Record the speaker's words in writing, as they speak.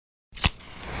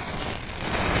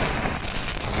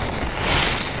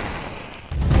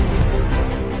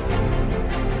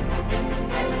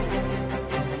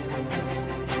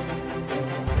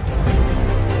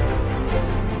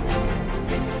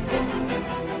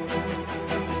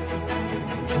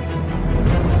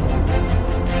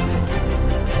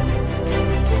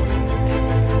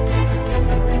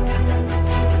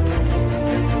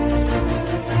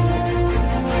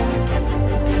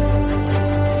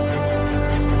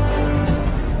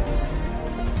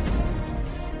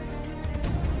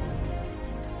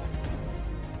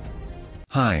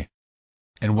Hi,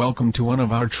 and welcome to one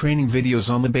of our training videos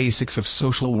on the basics of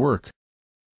social work.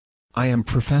 I am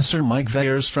Professor Mike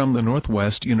Weyers from the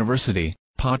Northwest University,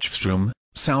 Potchefstroom,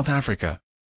 South Africa.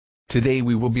 Today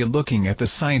we will be looking at the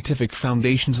scientific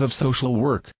foundations of social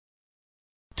work.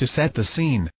 To set the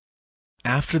scene,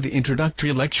 after the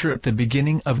introductory lecture at the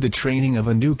beginning of the training of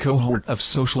a new cohort of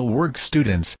social work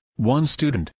students, one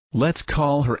student, let's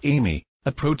call her Amy,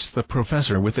 approached the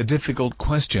professor with a difficult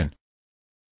question.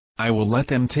 I will let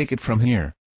them take it from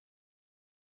here.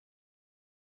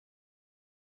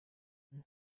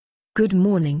 Good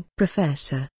morning,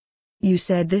 Professor. You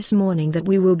said this morning that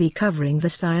we will be covering the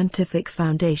scientific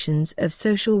foundations of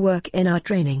social work in our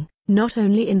training, not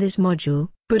only in this module,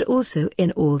 but also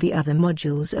in all the other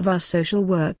modules of our social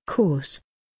work course.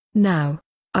 Now,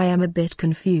 I am a bit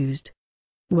confused.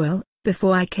 Well,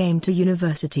 before I came to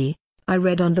university, I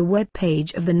read on the web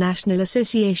page of the National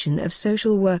Association of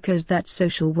Social Workers that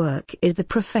social work is the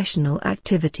professional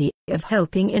activity of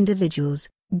helping individuals,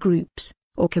 groups,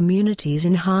 or communities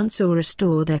enhance or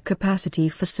restore their capacity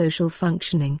for social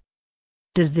functioning.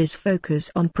 Does this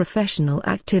focus on professional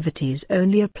activities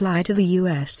only apply to the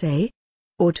USA?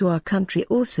 Or to our country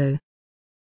also?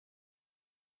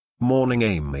 Morning,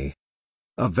 Amy.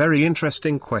 A very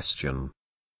interesting question.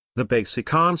 The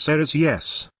basic answer is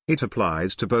yes, it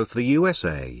applies to both the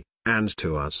USA and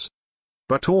to us.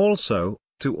 But also,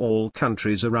 to all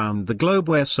countries around the globe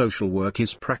where social work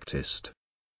is practiced.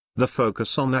 The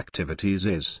focus on activities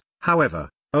is, however,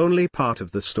 only part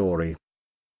of the story.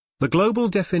 The global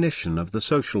definition of the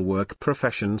social work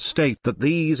profession state that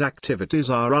these activities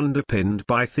are underpinned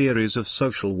by theories of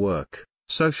social work,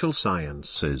 social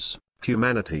sciences,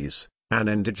 humanities, and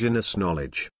indigenous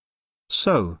knowledge.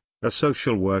 So, a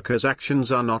social worker's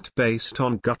actions are not based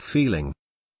on gut feeling,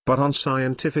 but on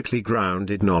scientifically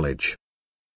grounded knowledge.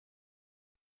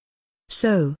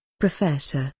 So,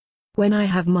 Professor, when I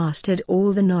have mastered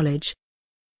all the knowledge,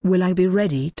 will I be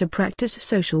ready to practice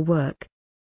social work?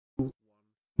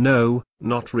 No,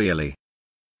 not really.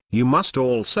 You must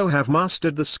also have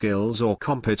mastered the skills or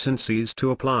competencies to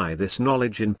apply this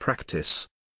knowledge in practice.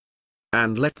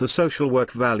 And let the social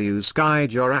work values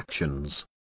guide your actions.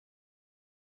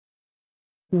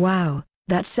 Wow,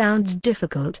 that sounds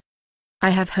difficult. I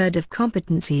have heard of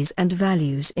competencies and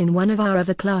values in one of our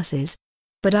other classes,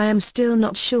 but I am still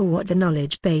not sure what the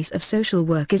knowledge base of social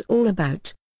work is all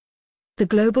about. The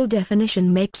global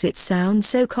definition makes it sound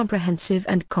so comprehensive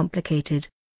and complicated.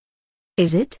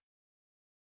 Is it?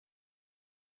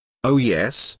 Oh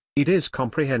yes, it is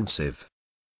comprehensive.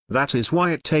 That is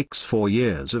why it takes 4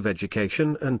 years of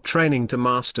education and training to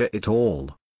master it all.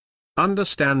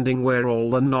 Understanding where all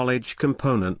the knowledge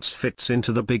components fits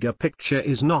into the bigger picture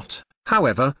is not,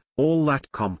 however, all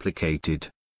that complicated.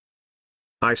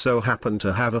 I so happen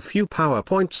to have a few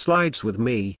PowerPoint slides with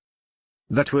me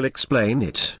that will explain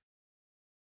it.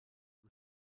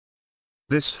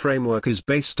 This framework is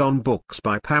based on books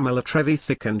by Pamela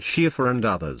Trevithick and Sheafor and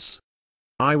others.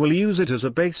 I will use it as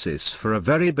a basis for a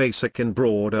very basic and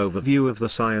broad overview of the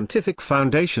scientific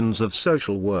foundations of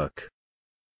social work.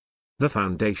 The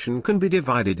foundation can be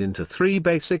divided into 3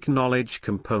 basic knowledge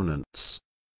components.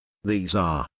 These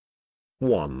are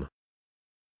 1.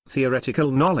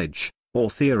 Theoretical knowledge, or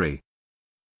theory.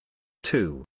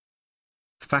 2.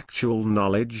 Factual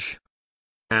knowledge.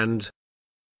 And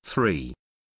 3.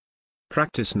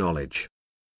 Practice knowledge.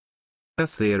 A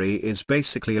theory is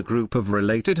basically a group of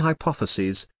related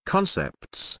hypotheses,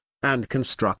 concepts, and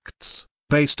constructs,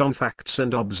 based on facts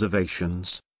and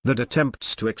observations, that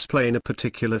attempts to explain a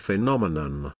particular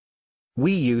phenomenon.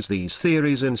 We use these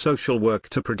theories in social work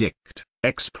to predict,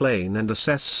 explain and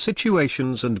assess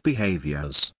situations and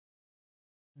behaviors.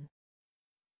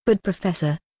 But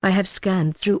Professor, I have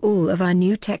scanned through all of our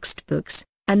new textbooks,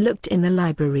 and looked in the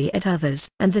library at others,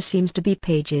 and there seems to be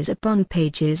pages upon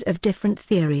pages of different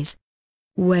theories.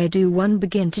 Where do one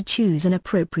begin to choose an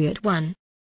appropriate one?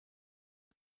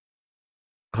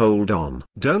 Hold on.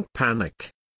 Don't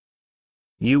panic.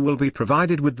 You will be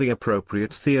provided with the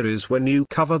appropriate theories when you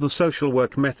cover the social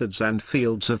work methods and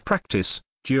fields of practice,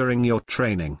 during your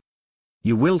training.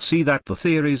 You will see that the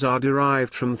theories are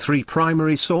derived from 3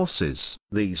 primary sources.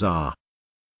 These are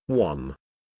 1.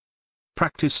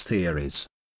 Practice theories.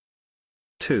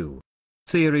 2.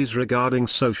 Theories regarding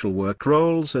social work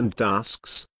roles and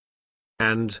tasks.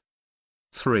 And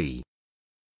 3.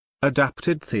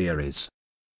 Adapted theories.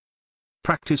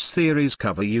 Practice theories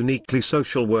cover uniquely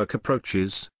social work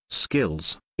approaches,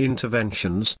 skills,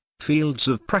 interventions, fields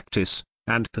of practice,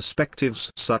 and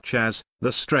perspectives such as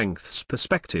the strengths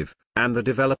perspective and the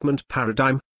development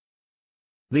paradigm.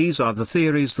 These are the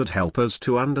theories that help us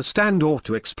to understand or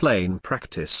to explain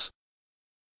practice.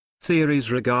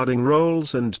 Theories regarding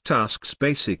roles and tasks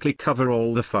basically cover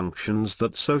all the functions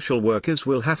that social workers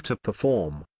will have to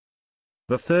perform.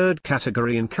 The third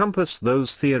category encompasses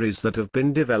those theories that have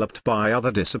been developed by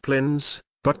other disciplines,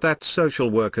 but that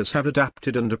social workers have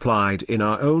adapted and applied in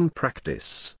our own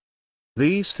practice.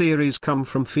 These theories come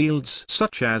from fields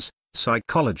such as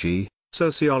psychology,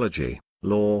 sociology,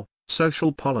 law,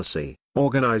 social policy,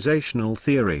 organizational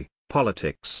theory,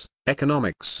 politics,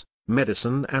 economics,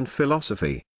 medicine and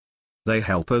philosophy. They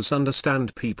help us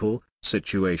understand people,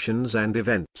 situations and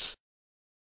events.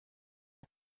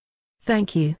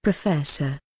 Thank you,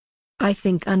 Professor. I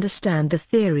think understand the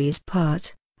theories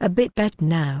part a bit better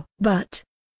now. But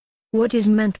what is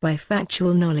meant by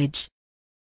factual knowledge?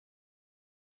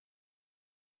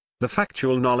 The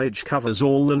factual knowledge covers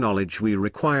all the knowledge we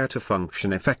require to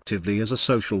function effectively as a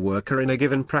social worker in a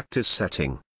given practice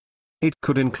setting. It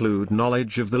could include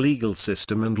knowledge of the legal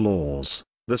system and laws,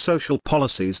 the social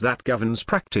policies that governs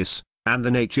practice, and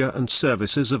the nature and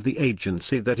services of the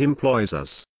agency that employs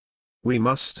us. We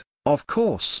must, of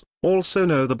course, also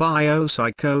know the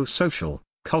biopsychosocial,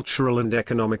 cultural and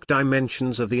economic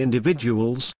dimensions of the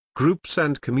individuals, groups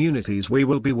and communities we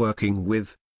will be working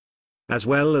with, as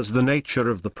well as the nature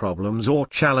of the problems or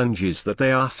challenges that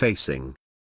they are facing.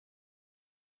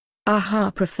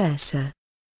 Aha, Professor.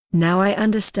 Now I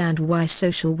understand why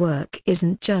social work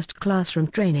isn't just classroom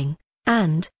training,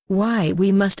 and why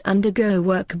we must undergo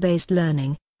work-based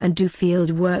learning, and do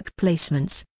field work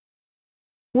placements.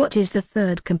 What is the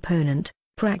third component,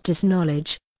 practice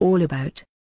knowledge, all about?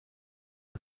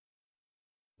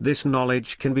 This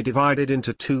knowledge can be divided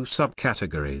into two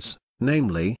subcategories,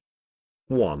 namely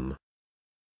 1.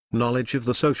 Knowledge of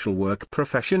the social work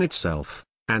profession itself,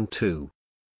 and 2.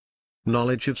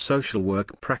 Knowledge of social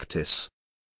work practice.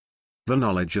 The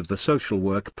knowledge of the social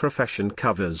work profession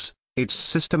covers its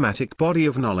systematic body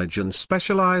of knowledge and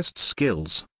specialized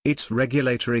skills, its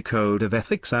regulatory code of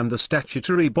ethics and the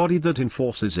statutory body that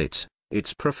enforces it,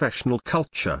 its professional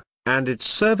culture, and its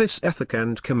service ethic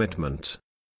and commitment.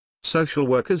 Social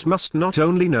workers must not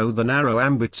only know the narrow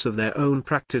ambits of their own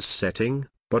practice setting,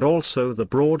 but also the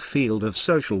broad field of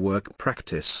social work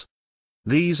practice.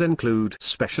 These include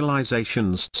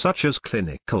specializations such as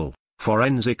clinical,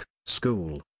 forensic,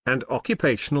 school, and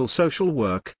occupational social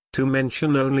work, to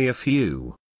mention only a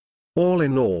few. All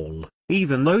in all,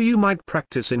 even though you might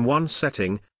practice in one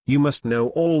setting, you must know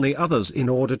all the others in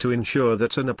order to ensure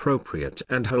that an appropriate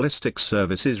and holistic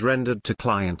service is rendered to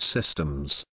client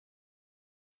systems.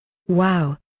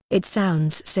 Wow, it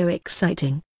sounds so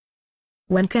exciting.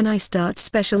 When can I start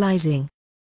specializing?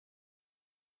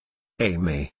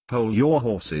 Amy, hold your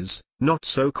horses, not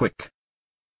so quick.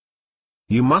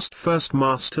 You must first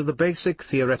master the basic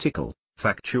theoretical,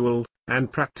 factual,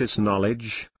 and practice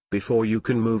knowledge, before you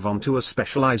can move on to a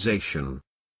specialization.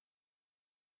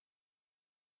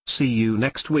 See you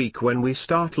next week when we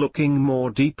start looking more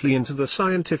deeply into the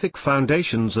scientific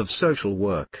foundations of social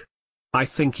work. I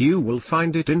think you will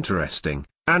find it interesting,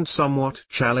 and somewhat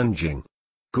challenging.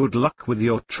 Good luck with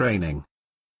your training.